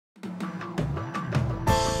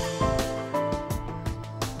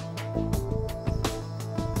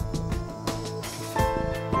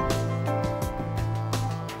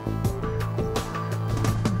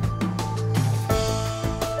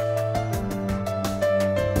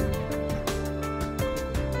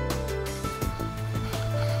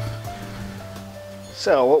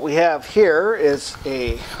So what we have here is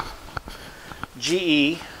a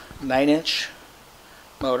GE 9-inch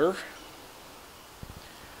motor,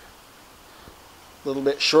 a little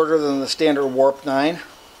bit shorter than the standard Warp 9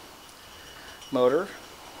 motor.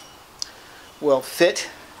 Will fit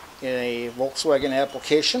in a Volkswagen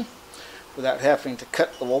application without having to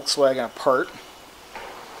cut the Volkswagen apart.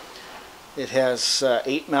 It has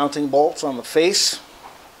 8 mounting bolts on the face,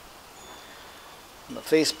 on the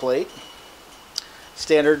faceplate.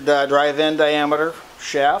 Standard drive end diameter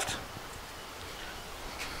shaft.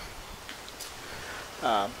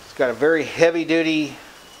 It's got a very heavy duty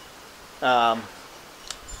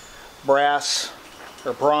brass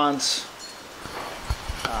or bronze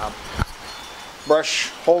brush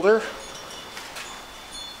holder.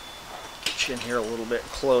 Get you in here a little bit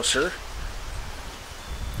closer.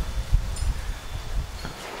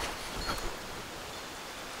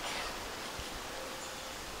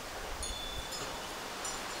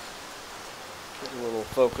 Get a little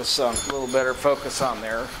focus on, a little better focus on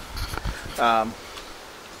there.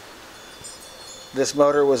 This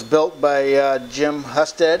motor was built by Jim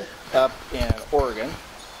Husted up in Oregon.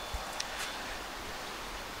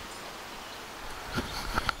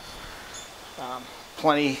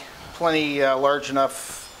 Plenty large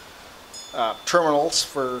enough terminals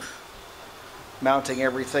for mounting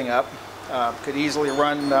everything up. Could easily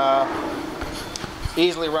run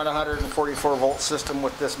 144 volt system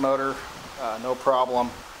with this motor, no problem.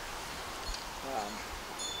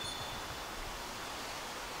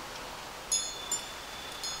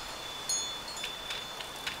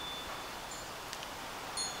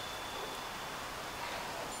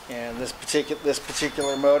 And this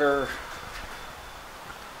particular motor,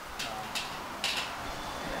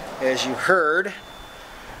 as you heard,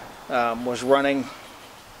 was running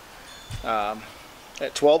at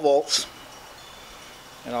 12 volts.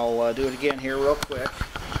 And I'll do it again here real quick. A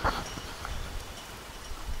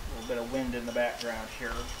little bit of wind in the background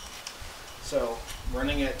here. So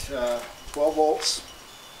running at 12 volts.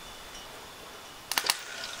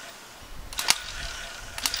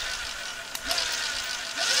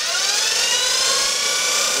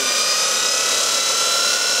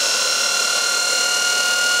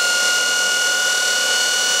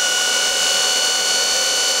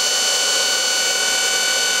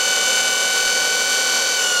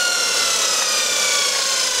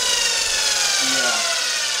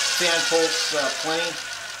 Fan pulls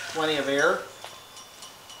plenty of air.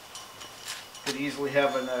 Could easily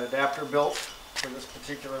have an adapter built for this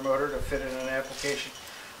particular motor to fit in an application.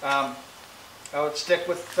 I would stick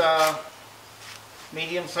with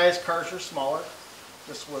medium-sized cars or smaller.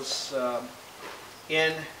 This was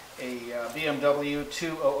in a BMW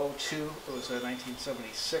 2002. It was a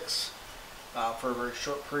 1976 for a very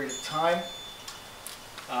short period of time.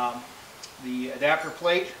 The adapter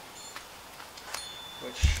plate,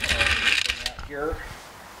 which here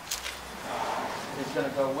is going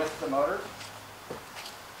to go with the motor.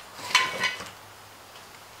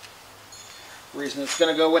 The reason it's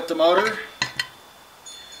going to go with the motor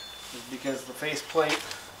is because the faceplate,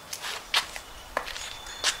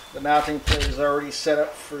 the mounting plate is already set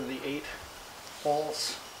up for the 8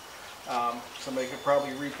 holes. Somebody could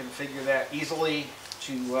probably reconfigure that easily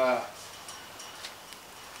to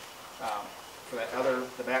for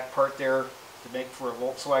the back part there, to make for a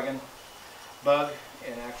Volkswagen Bug,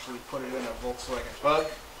 and actually put it in a Volkswagen Bug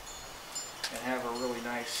and have a really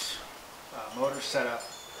nice motor setup,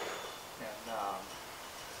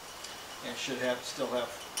 and should still have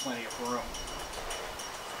plenty of room.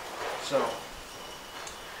 So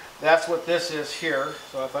that's what this is here.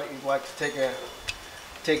 So I thought you'd like to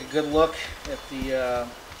take a good look at the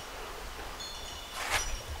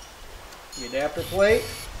adapter plate.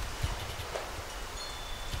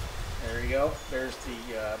 There you go. There's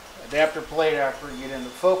the adapter plate after we get into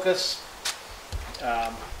focus.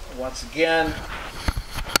 Once again,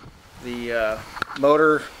 the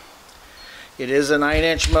motor, it is a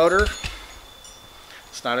 9-inch motor.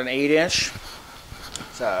 It's not an 8-inch.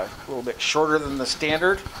 It's a little bit shorter than the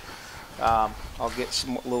standard. I'll get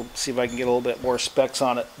see if I can get a little bit more specs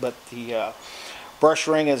on it. But the brush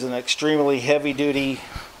ring is an extremely heavy duty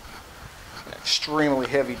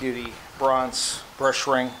bronze brush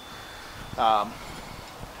ring.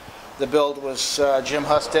 The build was Jim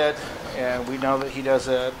Husted, and we know that he does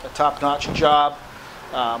a top-notch job.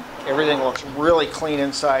 Everything looks really clean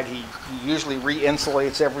inside. He usually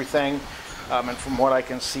re-insulates everything, and from what I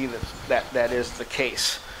can see, that is the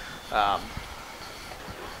case.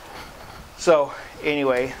 So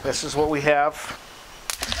anyway, this is what we have.